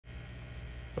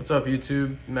What's up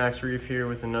YouTube? Max Reef here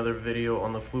with another video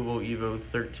on the Fluval Evo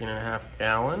 13.5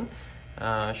 gallon.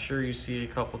 Sure you see a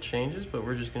couple changes, but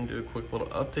we're just gonna do a quick little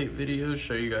update video,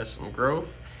 show you guys some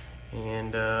growth,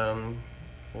 and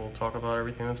we'll talk about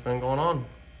everything that's been going on.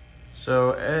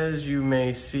 So as you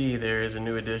may see, there is a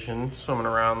new addition swimming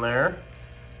around there.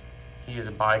 He is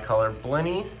a bicolor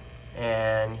blenny,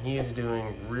 and he is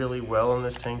doing really well in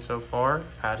this tank so far.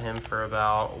 I've had him for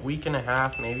about a week and a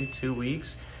half, maybe 2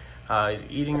 weeks. He's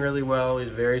eating really well, he's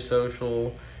very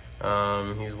social,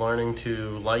 he's learning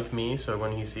to like me, so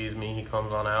when he sees me, he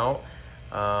comes on out.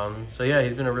 So yeah,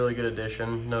 he's been a really good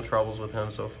addition, no troubles with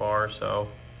him so far, so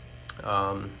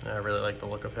I really like the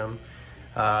look of him.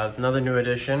 Another new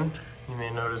addition, you may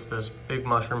notice this big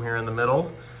mushroom here in the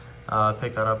middle. I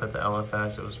picked that up at the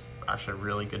LFS. It was actually a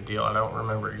really good deal. I don't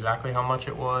remember exactly how much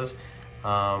it was,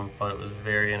 but it was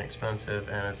very inexpensive,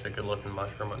 and it's a good looking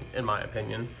mushroom in my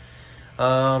opinion.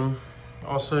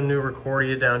 Also new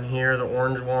Recordia down here, the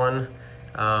orange one.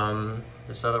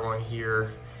 This other one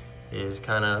here is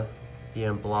kind of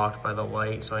being blocked by the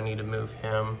light, so I need to move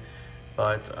him.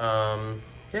 But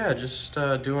yeah, just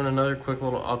doing another quick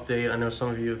little update. I know some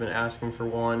of you have been asking for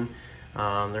one.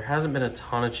 There hasn't been a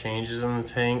ton of changes in the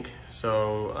tank,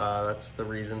 so that's the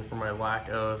reason for my lack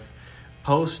of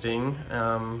posting.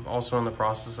 Also in the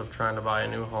process of trying to buy a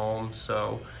new home,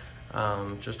 so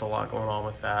just a lot going on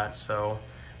with that. So,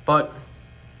 but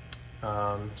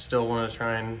still want to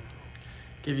try and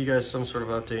give you guys some sort of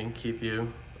update and keep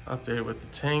you updated with the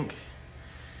tank.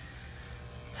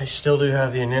 I still do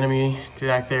have the anemone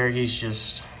back there. He's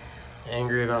just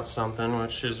angry about something,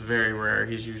 which is very rare.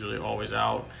 He's usually always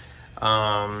out.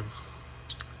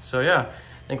 So yeah,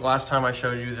 I think last time I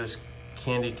showed you this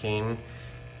candy cane,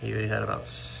 he had about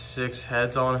 6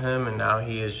 heads on him, and now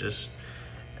he is just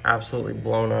absolutely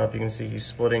blown up. You can see he's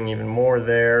splitting even more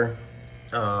there.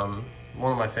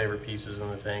 One of my favorite pieces in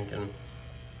the tank, and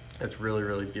it's really,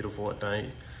 really beautiful at night.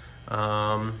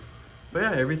 But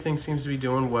yeah, everything seems to be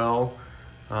doing well.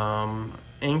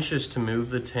 Anxious to move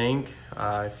the tank.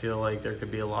 I feel like there could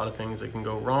be a lot of things that can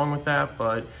go wrong with that,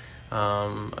 but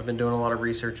I've been doing a lot of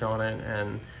research on it,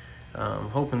 and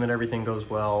hoping that everything goes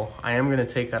well. I am gonna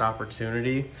take that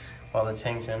opportunity while the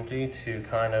tank's empty to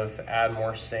kind of add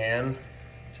more sand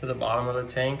to the bottom of the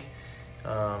tank.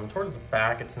 Towards the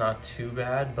back it's not too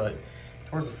bad, but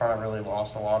towards the front I really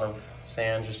lost a lot of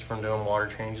sand just from doing water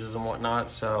changes and whatnot,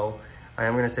 so I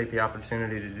am going to take the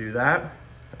opportunity to do that.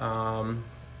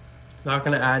 Not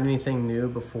going to add anything new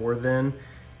before then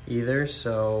either,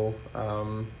 so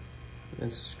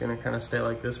it's going to kind of stay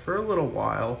like this for a little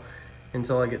while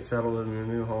until I get settled in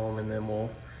the new home, and then we'll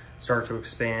start to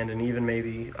expand and even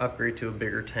maybe upgrade to a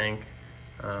bigger tank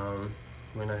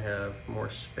when I have more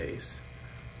space.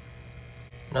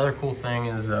 Another cool thing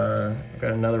is I've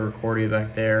got another Recordia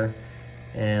back there,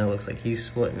 and it looks like he's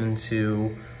split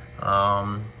into,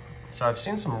 so I've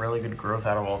seen some really good growth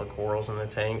out of all the corals in the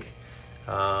tank.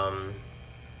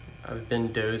 I've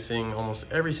been dosing almost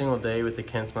every single day with the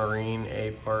Kent's Marine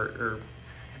A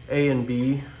and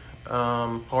B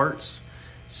parts,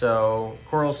 so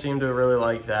corals seem to really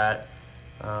like that.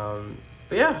 But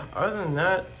yeah, other than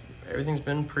that, everything's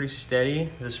been pretty steady.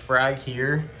 This frag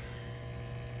here,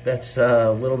 that's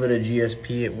a little bit of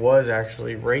GSP. It was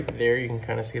actually right there. You can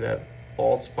kind of see that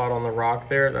bald spot on the rock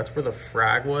there. That's where the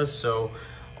frag was. So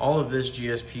all of this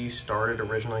GSP started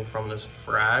originally from this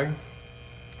frag.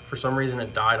 For some reason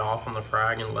it died off on the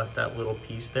frag and left that little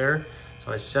piece there.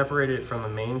 So I separated it from the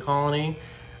main colony.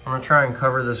 I'm gonna try and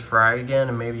cover this frag again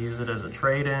and maybe use it as a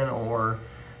trade-in, or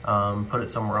put it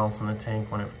somewhere else in the tank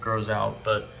when it grows out.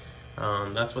 But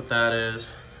that's what that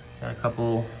is. Got a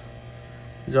couple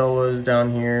Zoas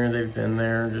down here, they've been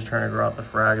there, just trying to grow out the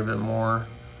frag a bit more.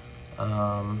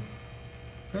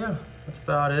 Yeah, that's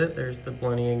about it. There's the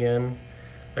blenny again.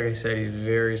 Like I said, he's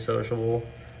very sociable,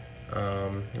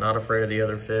 not afraid of the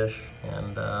other fish,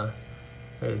 and yeah,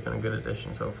 he's been a good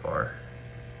addition so far.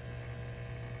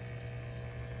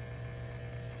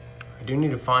 I do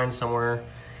need to find somewhere.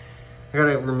 I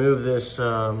gotta remove this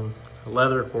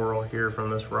leather coral here from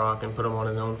this rock and put him on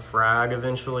his own frag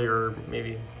eventually, or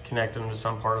maybe connect him to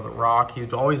some part of the rock.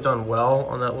 He's always done well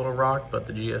on that little rock, but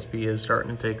the GSP is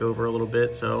starting to take over a little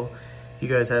bit. So if you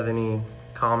guys have any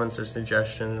comments or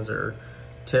suggestions or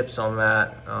tips on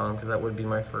that, because that would be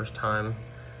my first time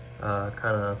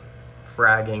kind of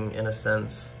fragging, in a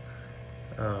sense,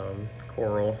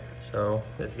 coral. So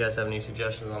if you guys have any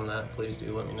suggestions on that, please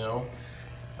do let me know.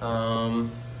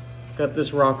 Got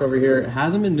this rock over here. It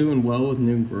hasn't been doing well with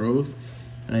new growth,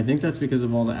 and I think that's because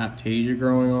of all the aptasia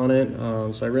growing on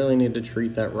it. So I really need to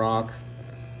treat that rock.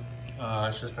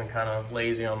 It's just been kind of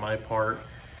lazy on my part.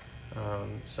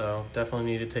 So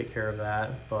definitely need to take care of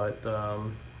that. But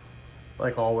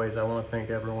like always, I want to thank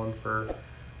everyone for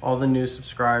all the new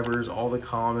subscribers, all the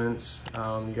comments.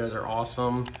 You guys are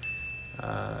awesome.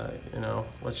 You know,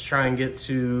 let's try and get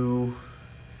to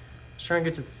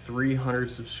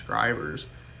 300 subscribers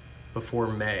before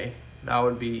May. That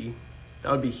would be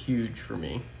huge for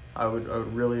me. I would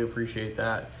really appreciate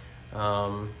that.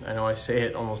 I know I say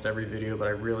it almost every video, but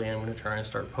I really am going to try and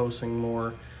start posting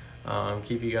more,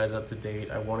 keep you guys up to date.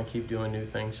 I want to keep doing new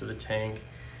things to the tank.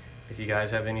 If you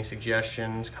guys have any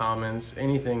suggestions, comments,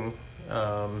 anything,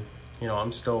 you know,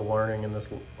 I'm still learning in this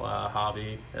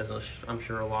hobby, as I'm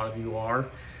sure a lot of you are.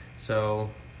 So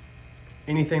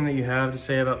anything that you have to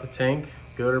say about the tank,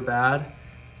 good or bad,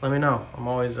 let me know. I'm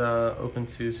always open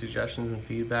to suggestions and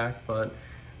feedback. But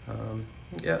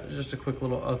yeah, just a quick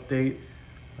little update.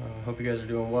 Hope you guys are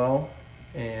doing well,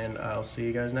 and I'll see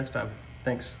you guys next time.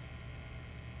 Thanks.